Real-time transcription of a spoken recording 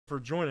for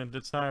joining.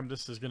 This time,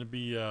 this is going to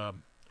be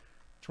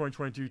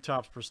 2022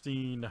 Topps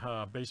Pristine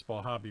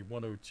Baseball Hobby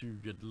 102.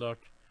 Good luck.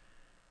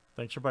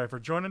 Thanks everybody for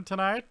joining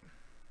tonight.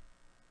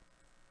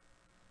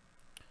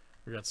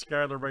 We got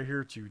Skylar right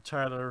here to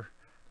Tyler.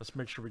 Let's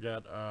make sure we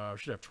got, we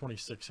should have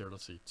 26 here.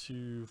 Let's see,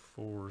 2,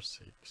 4,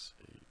 6,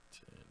 8,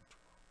 10,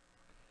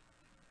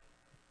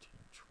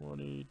 12,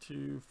 18,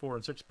 22, 4,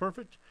 and 6.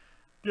 Perfect.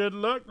 Good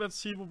luck. Let's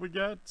see what we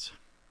got.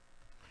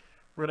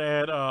 We're going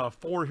to add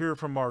 4 here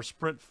from our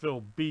Sprint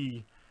Fill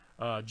B.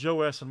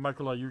 Joe S. and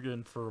Michael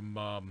Ayugan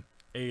from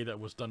A that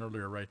was done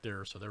earlier right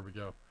there. So there we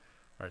go. All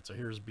right, so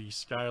here's B,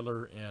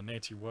 Skylar, and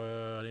Nancy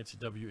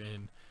W,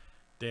 and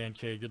Dan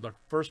K. Good luck.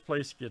 First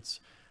place gets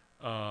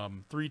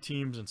 3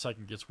 teams, and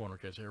second gets 1.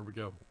 Okay, so here we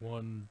go.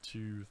 1,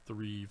 2,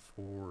 3,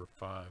 4,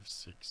 5,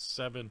 6,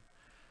 7.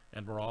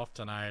 And we're off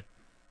tonight.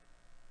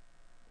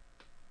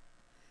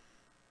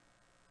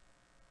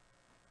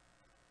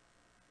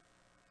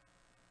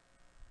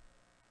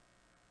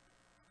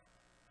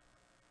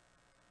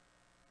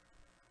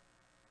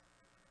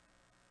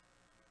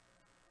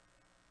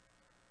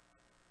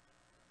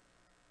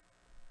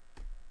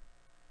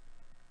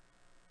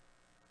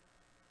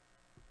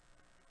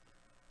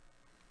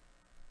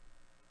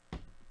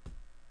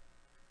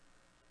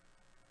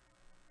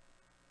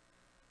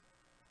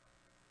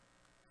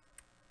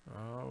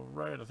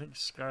 Alright, I think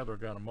Skylar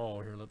got them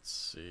all here. Let's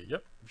see.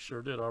 Yep,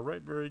 sure did.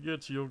 Alright, very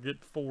good. So you'll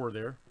get 4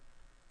 there.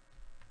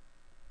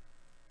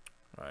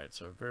 Alright,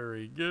 so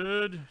very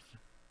good.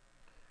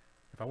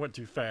 If I went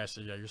too fast,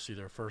 yeah, you'll see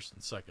there first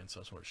and second. So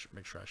I just want to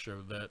make sure I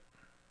showed that.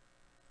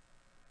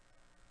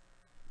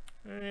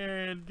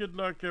 And good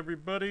luck,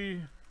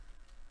 everybody.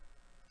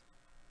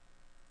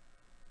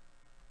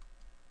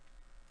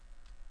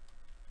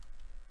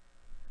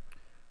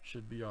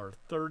 Should be our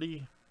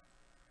 30.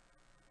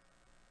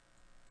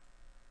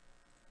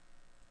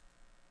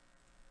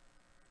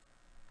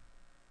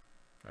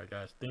 Alright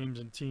guys, names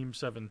and teams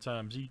 7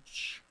 times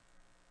each.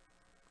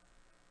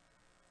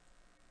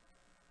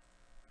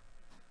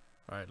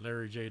 Alright,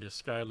 Larry J to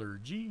Skylar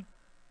G.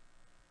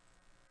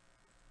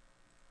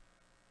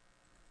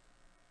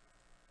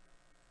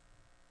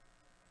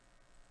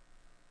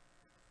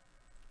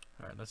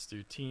 Alright, let's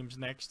do teams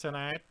next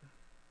tonight.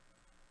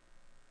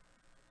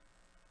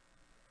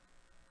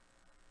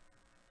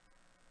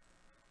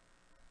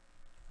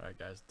 Alright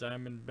guys,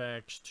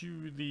 Diamondbacks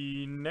to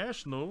the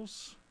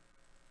Nationals.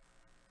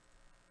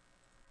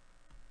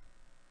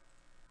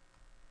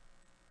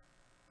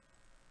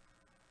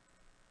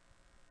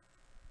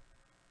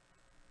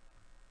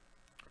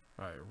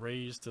 Alright,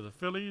 Rays to the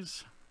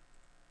Phillies.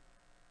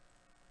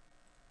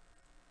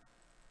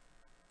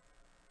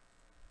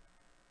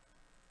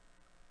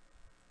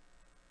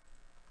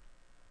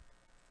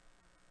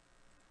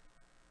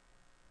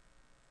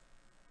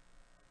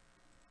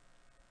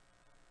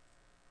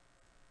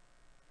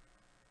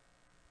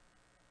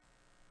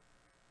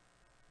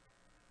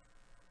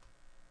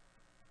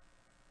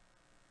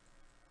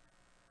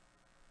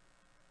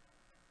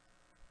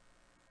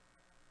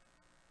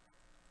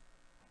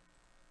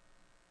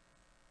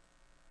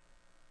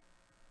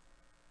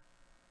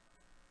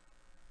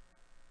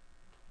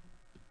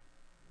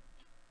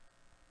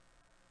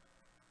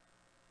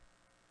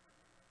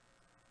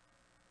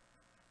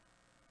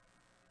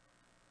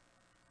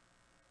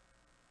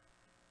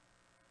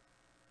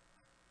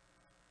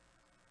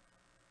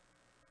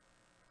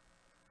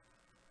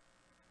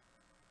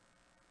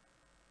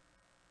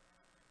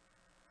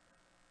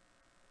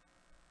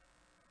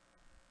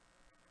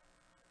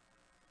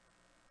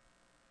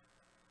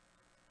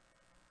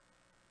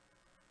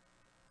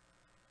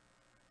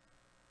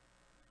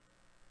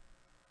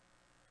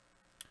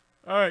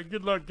 Alright,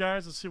 good luck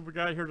guys. Let's see what we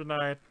got here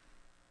tonight.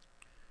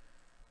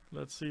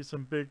 Let's see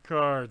some big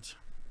cards.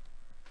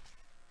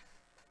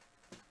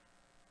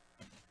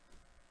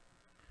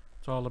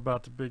 It's all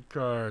about the big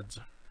cards.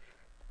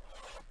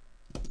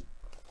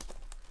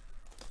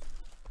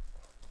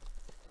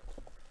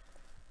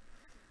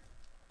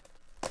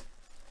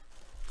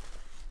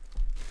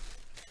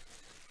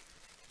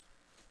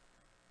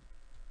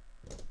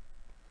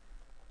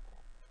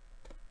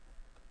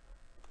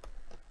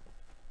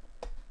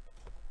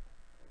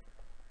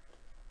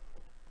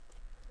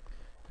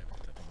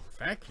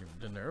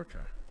 Vacuumed in there, okay.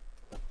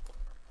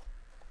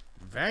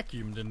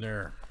 Vacuumed in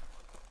there.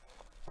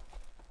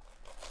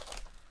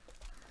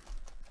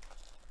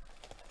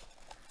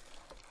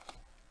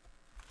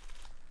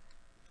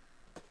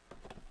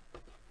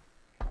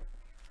 I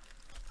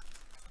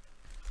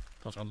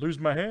was gonna lose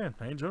my hand.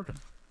 I ain't joking.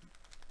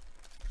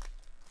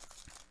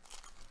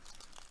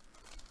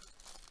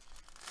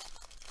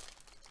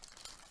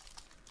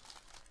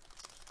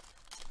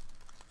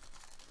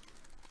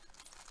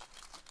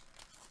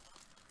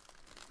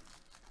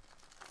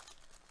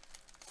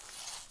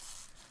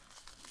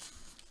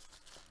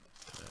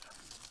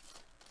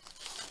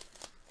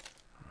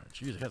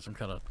 Jeez, I got some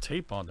kind of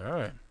tape on there. All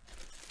right.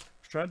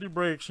 Let's try to do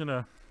breaks, you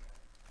know.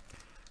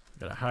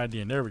 Gotta hide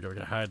the end. There we go. We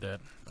gotta hide that.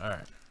 All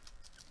right.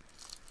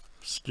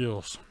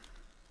 Skills.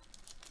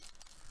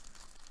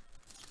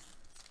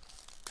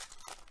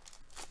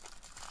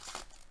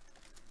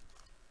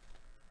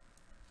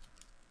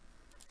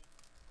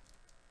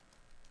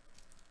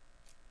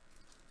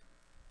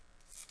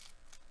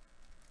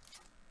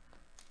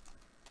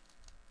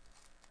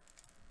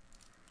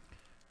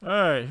 All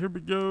right, here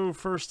we go.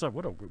 First up,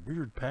 what a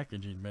weird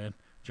packaging, man.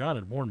 John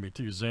had warned me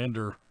too.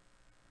 Xander.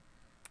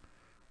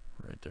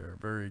 Right there.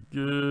 Very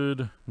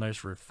good.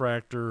 Nice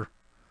refractor.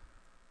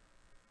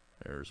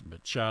 There's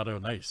Machado.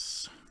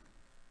 Nice.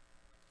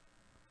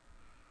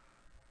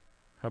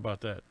 How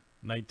about that?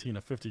 19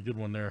 of 50. Good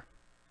one there.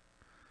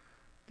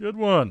 Good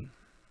one.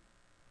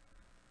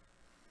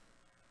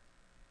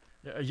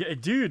 Yeah,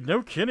 dude,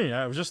 no kidding.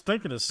 I was just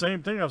thinking the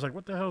same thing. I was like,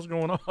 what the hell's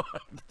going on?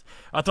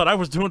 I thought I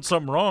was doing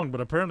something wrong,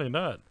 but apparently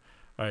not.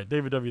 All right,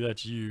 David W.,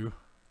 that's you.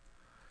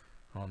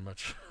 On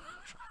much.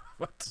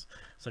 What?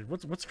 It's like,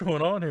 what's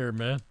going on here,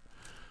 man?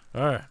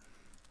 All right.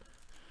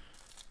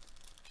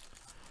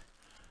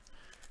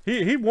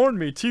 He warned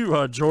me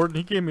too, Jordan.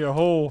 He gave me a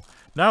whole...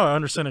 Now I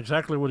understand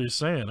exactly what he's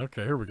saying.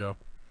 Okay, here we go.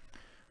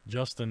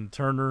 Justin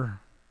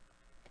Turner.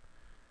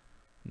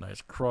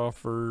 Nice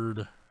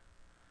Crawford.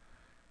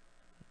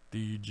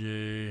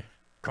 DJ.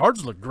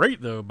 Cards look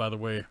great, though, by the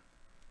way.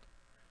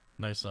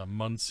 Nice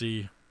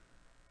Muncy.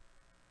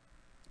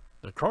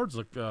 The cards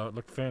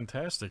look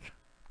fantastic.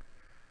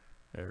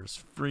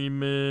 There's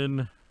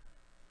Freeman.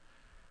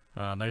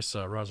 Nice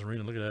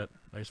Rosarina. Look at that.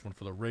 Nice one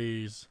for the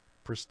Rays.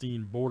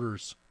 Pristine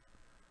borders.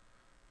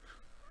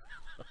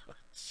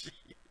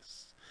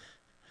 Jeez.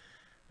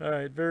 All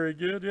right, very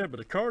good. Yeah, but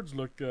the cards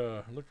look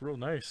real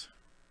nice.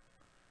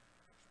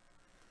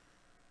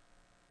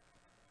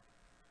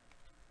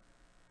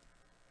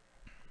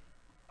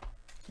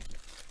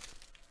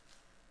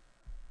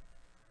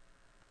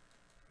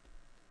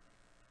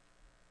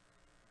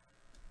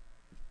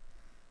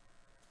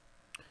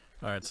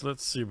 All right, so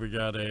let's see. We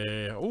got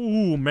a...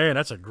 Oh, man,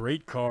 that's a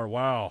great card.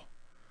 Wow.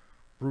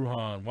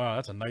 Brujan. Wow,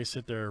 that's a nice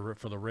hit there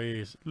for the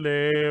Rays.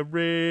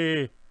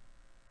 Larry.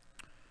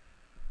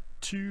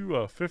 2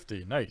 of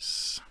 50.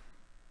 Nice.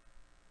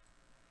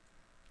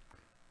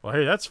 Well,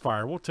 hey, that's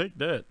fire. We'll take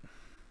that.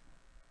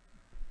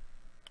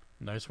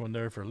 Nice one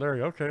there for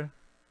Larry. Okay.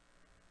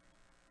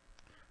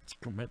 It's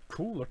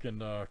cool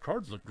looking.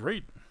 Cards look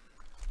great.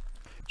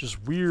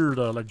 Just weird,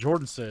 like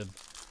Jordan said.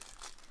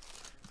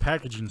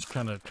 Packaging's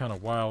kind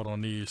of wild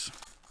on these.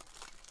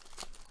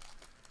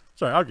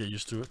 Sorry, I'll get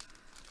used to it.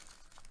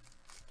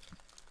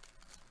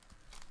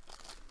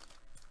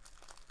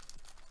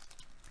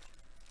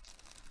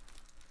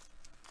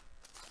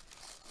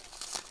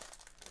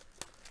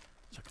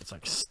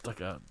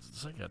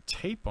 It's like a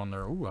tape on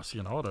there. Ooh, I see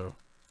an auto.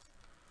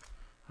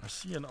 I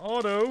see an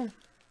auto. I'm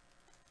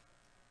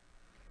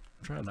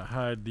trying to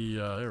hide the,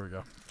 there we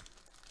go.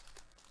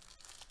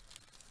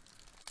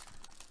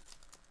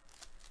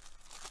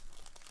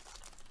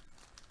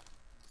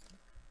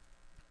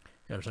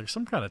 Yeah, there's like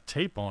some kind of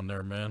tape on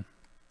there, man.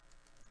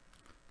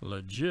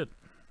 Legit.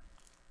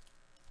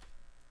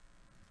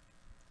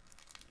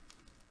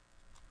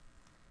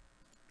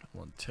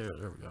 One tear.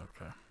 There we go.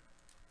 Okay.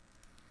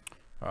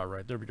 All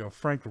right, there we go.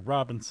 Frank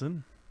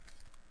Robinson.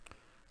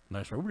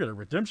 Nice one. We got a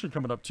redemption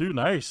coming up too.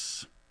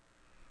 Nice.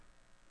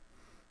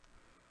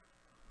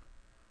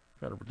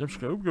 Got a redemption.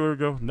 There we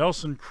go.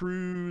 Nelson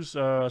Cruz.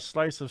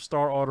 Slice of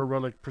Star Auto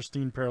Relic.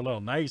 Pristine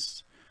Parallel.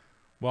 Nice.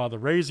 Wow, the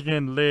Rays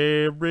again.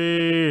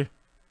 Larry.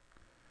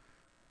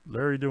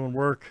 Larry doing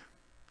work.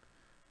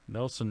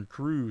 Nelson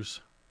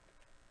Cruz.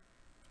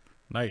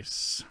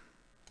 Nice.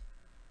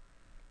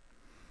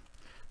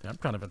 Yeah, I'm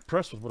kind of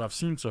impressed with what I've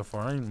seen so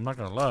far. I'm not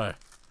going to lie.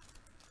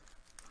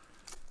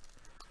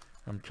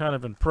 I'm kind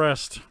of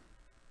impressed.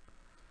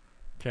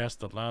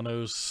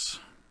 Castellanos.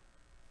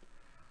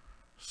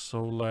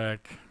 Solak.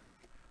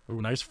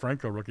 Ooh, nice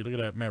Franco rookie. Look at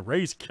that. Man,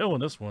 Ray's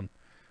killing this one.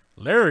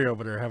 Larry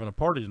over there having a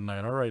party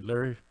tonight. All right,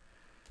 Larry.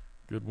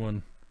 Good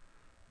one.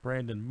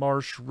 Brandon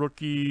Marsh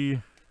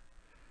rookie.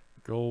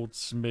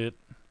 Goldsmith.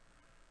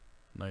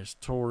 Nice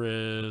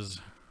Torres.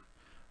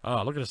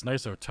 Ah, look at this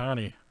nice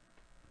Ohtani.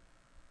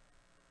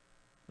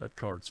 That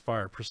card's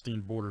fire.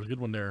 Pristine borders. Good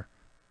one there.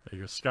 There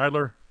you go.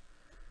 Skyler.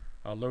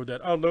 I'll load that.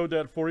 I'll load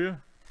that for you.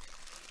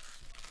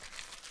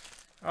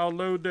 I'll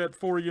load that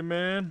for you,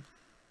 man.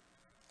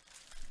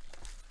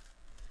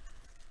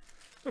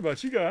 What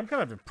about you guys? I'm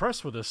kind of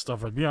impressed with this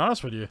stuff, I'll be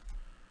honest with you.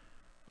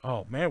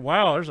 Oh, man.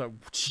 Wow. There's a...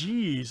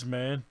 Jeez,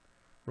 man.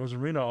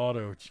 Rosarina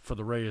auto for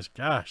the Rays.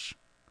 Gosh.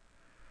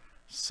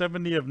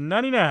 70 of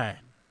 99.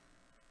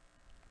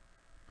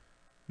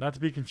 Not to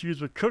be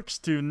confused with Cooks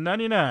to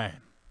 99.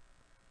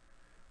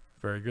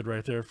 Very good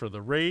right there for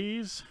the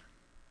Rays.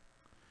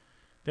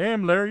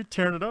 Damn, Larry,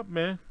 tearing it up,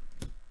 man.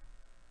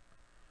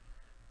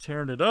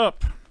 Tearing it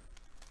up.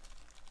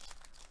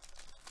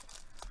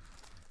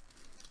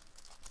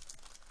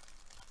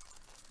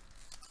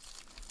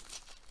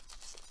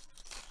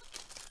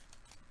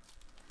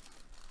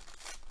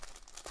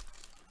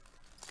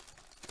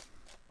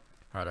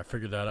 All right, I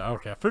figured that out.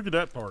 Okay, I figured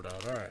that part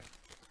out. All right.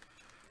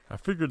 I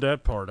figured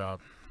that part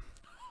out.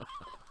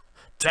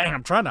 Dang,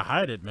 I'm trying to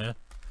hide it, man.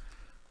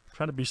 I'm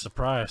trying to be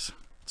surprised.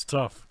 It's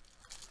tough.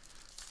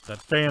 That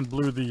fan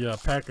blew the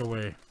pack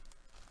away.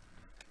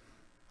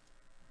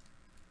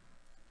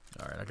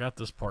 All right, I got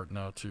this part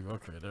now too.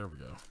 Okay, there we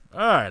go. All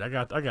right, I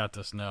got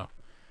this now.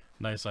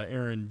 Nice,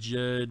 Aaron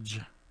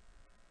Judge.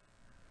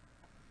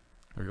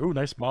 Oh,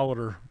 nice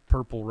Molitor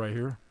purple right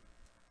here.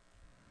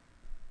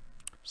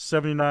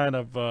 79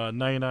 of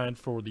 99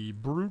 for the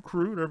Brew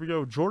Crew. There we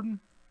go, Jordan.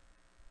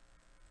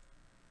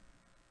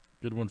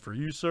 Good one for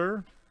you,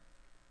 sir.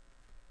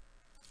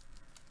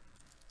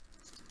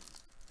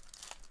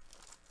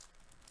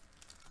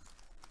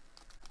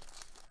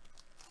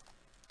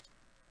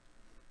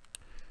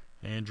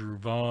 Andrew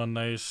Vaughn,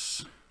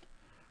 nice.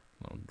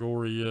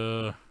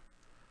 Longoria.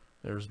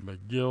 There's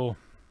McGill.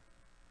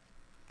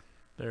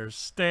 There's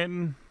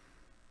Stanton.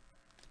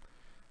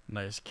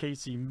 Nice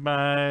Casey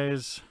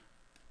Mize.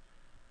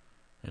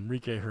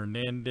 Enrique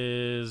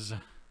Hernandez.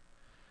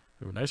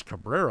 Ooh, nice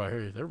Cabrera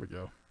here. There we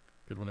go.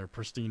 Good one there.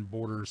 Pristine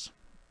borders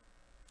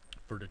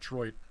for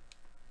Detroit.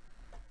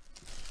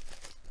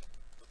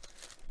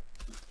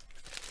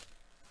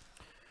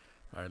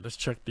 All right, let's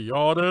check the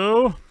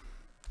auto.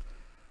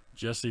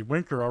 Jesse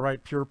Winker. All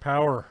right, pure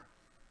power.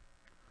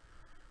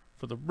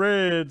 For the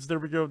Reds, there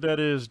we go. That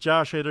is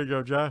Josh. Hey, there you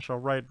go, Josh. All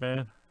right,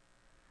 man.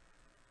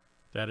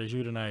 That is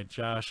you tonight,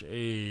 Josh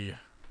A.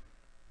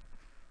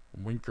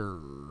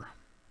 Winker.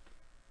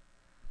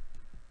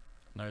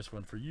 Nice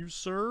one for you,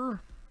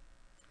 sir.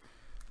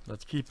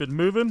 Let's keep it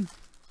moving.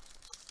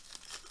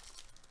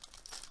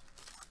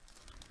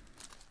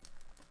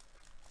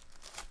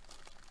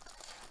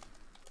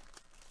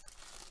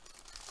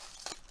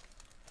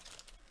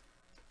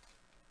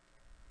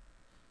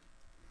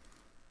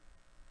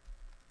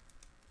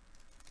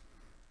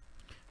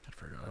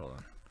 Hold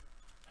on.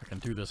 I can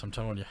do this, I'm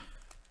telling you.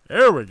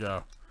 There we go.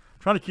 I'm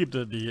trying to keep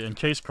the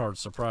encased card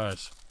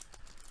surprise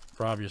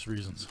for obvious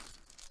reasons.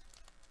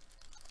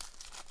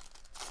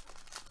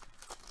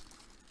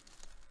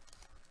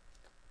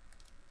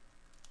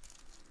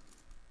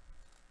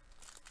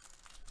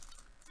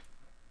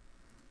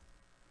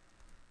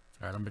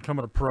 All right, I'm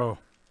becoming a pro.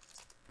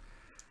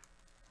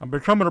 I'm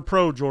becoming a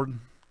pro,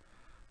 Jordan.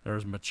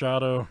 There's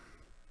Machado.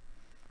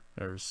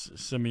 There's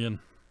Simeon.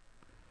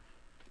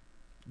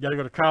 You gotta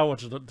go to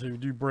college to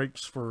do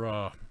breaks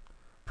for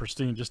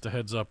Pristine, just a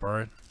heads up,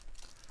 alright?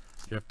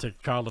 You have to take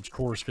a college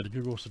course, get a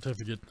Google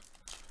certificate.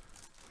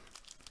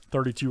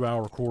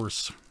 32-hour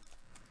course.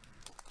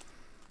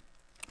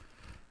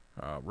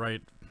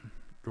 Right.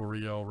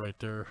 Goriel right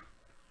there.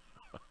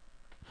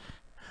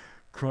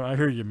 I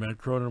hear you, man.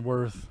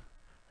 Cronenworth.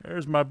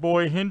 There's my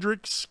boy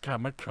Hendricks.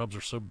 God, my Cubs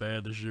are so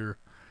bad this year.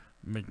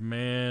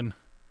 McMahon.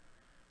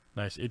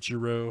 Nice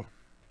Ichiro.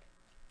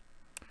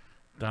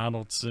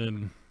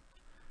 Donaldson.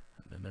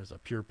 And then there's a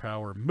pure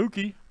power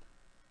Mookie.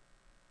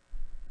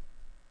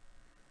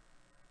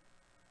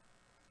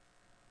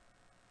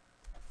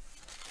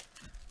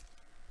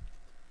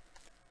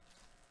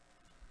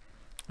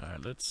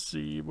 Alright, let's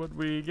see what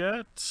we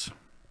got.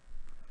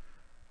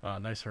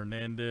 Nice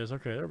Hernandez.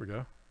 Okay, there we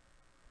go.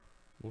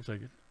 We'll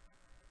take it.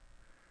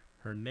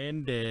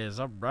 Hernandez.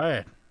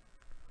 Alright.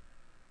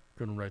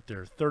 Good one right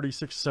there.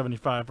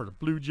 36.75 for the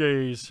Blue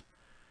Jays.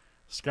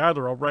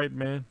 Skyler, alright,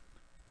 man.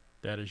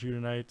 That is you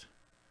tonight.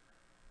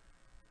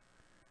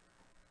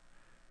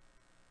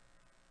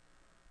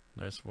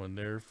 Nice one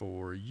there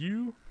for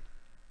you.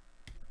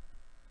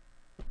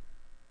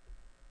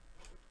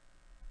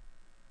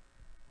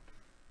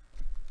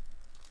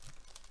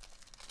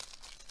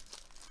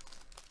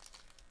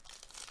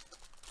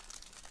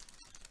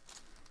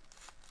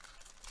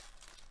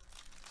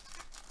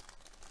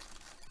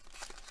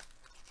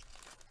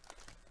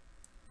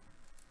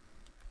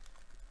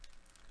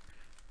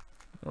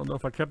 I don't know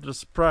if I kept it a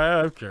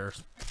surprise. Who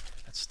cares?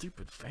 That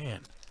stupid fan.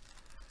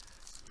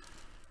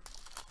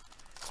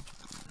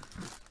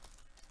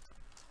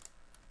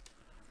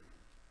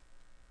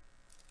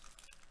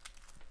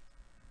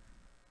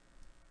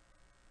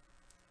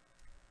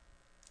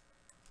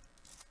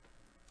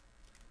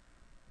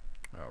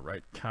 All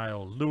right,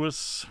 Kyle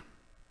Lewis.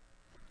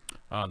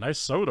 Nice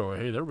Soto.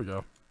 Hey, there we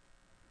go.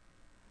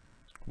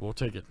 We'll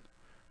take it.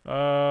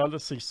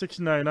 Let's see,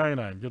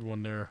 69.99. Good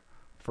one there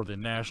for the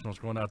Nationals,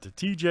 going out to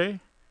TJ.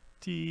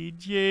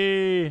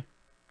 TJ.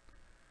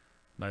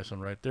 Nice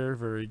one right there.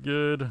 Very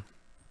good.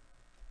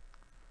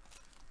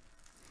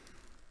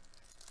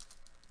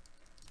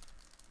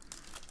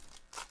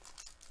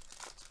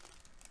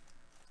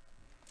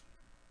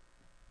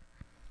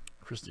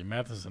 Christy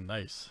Matheson.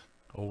 Nice.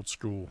 Old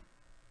school.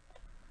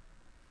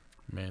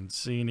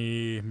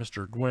 Mancini.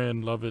 Mr.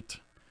 Gwynn. Love it.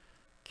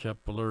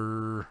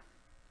 Kepler.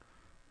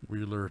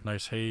 Wheeler.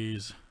 Nice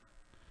Hayes.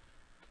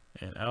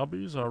 And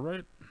Albies. All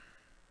right.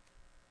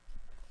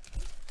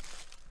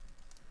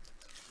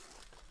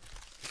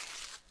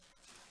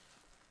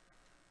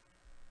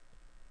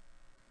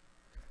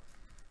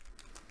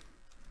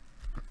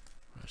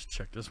 Let's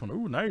check this one.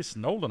 Ooh, nice.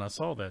 Nolan. I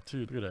saw that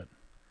too. Look at that.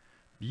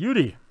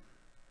 Beauty.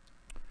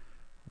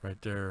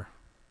 Right there.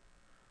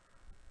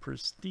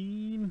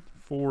 Pristine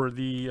for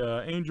the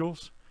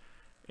Angels.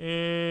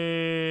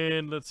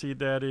 And let's see,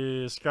 that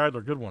is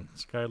Skyler. Good one.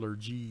 Skyler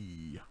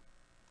G.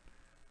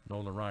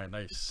 Nolan Ryan.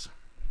 Nice.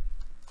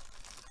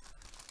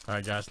 All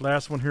right, guys.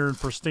 Last one here in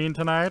Pristine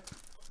tonight.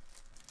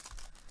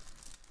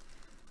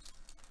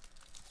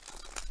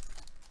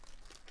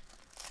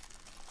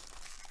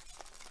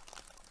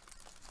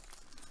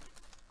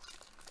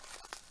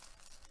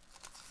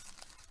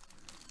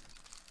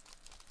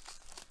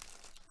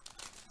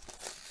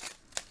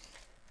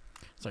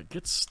 It's like,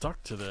 gets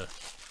stuck to the...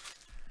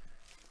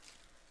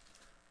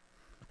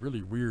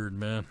 Really weird,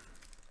 man.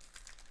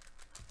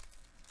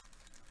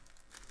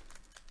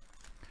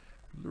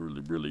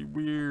 Really, really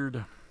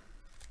weird.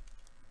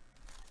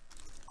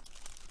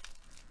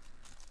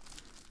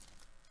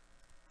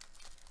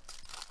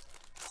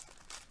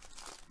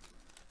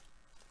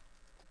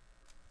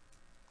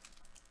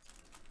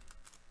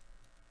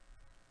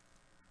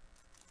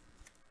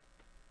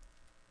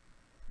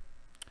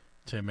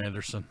 Tim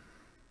Anderson.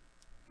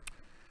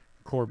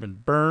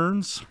 Corbin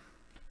Burns.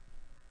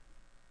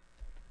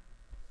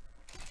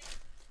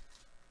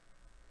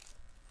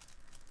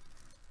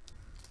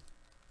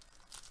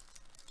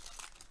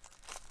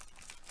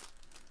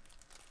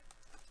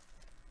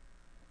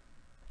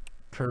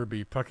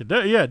 Kirby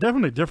Puckett. Yeah,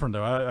 definitely different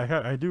though.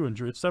 I do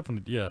enjoy it. It's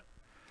definitely, yeah.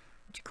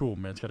 It's cool,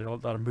 man. It's got a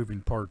lot of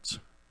moving parts.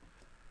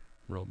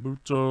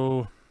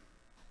 Romuto.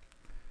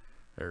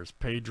 There's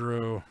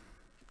Pedro.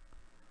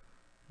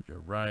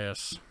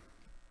 Urias.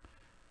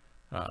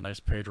 Nice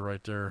Pedro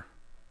right there.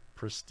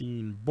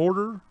 Pristine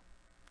border.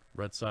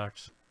 Red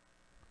Sox.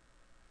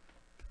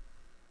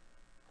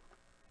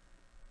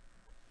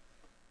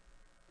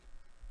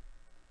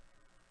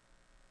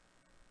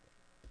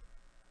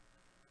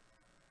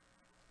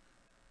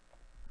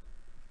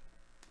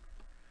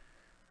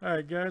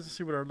 Alright guys, let's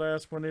see what our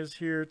last one is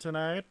here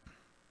tonight.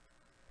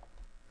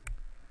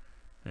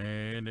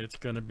 And it's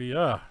going to be,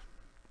 nice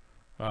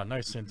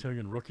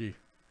Centillion rookie.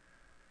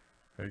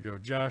 There you go,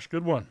 Josh.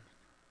 Good one.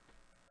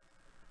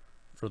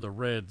 For the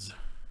Reds.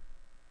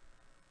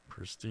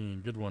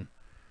 Pristine. Good one.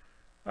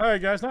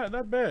 Alright guys,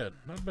 not bad.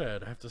 Not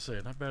bad, I have to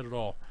say. Not bad at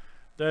all.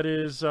 That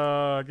is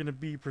going to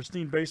be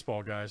Pristine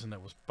Baseball, guys. And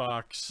that was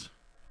box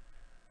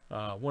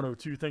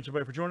 102. Thanks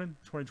everybody for joining.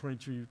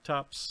 2022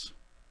 Topps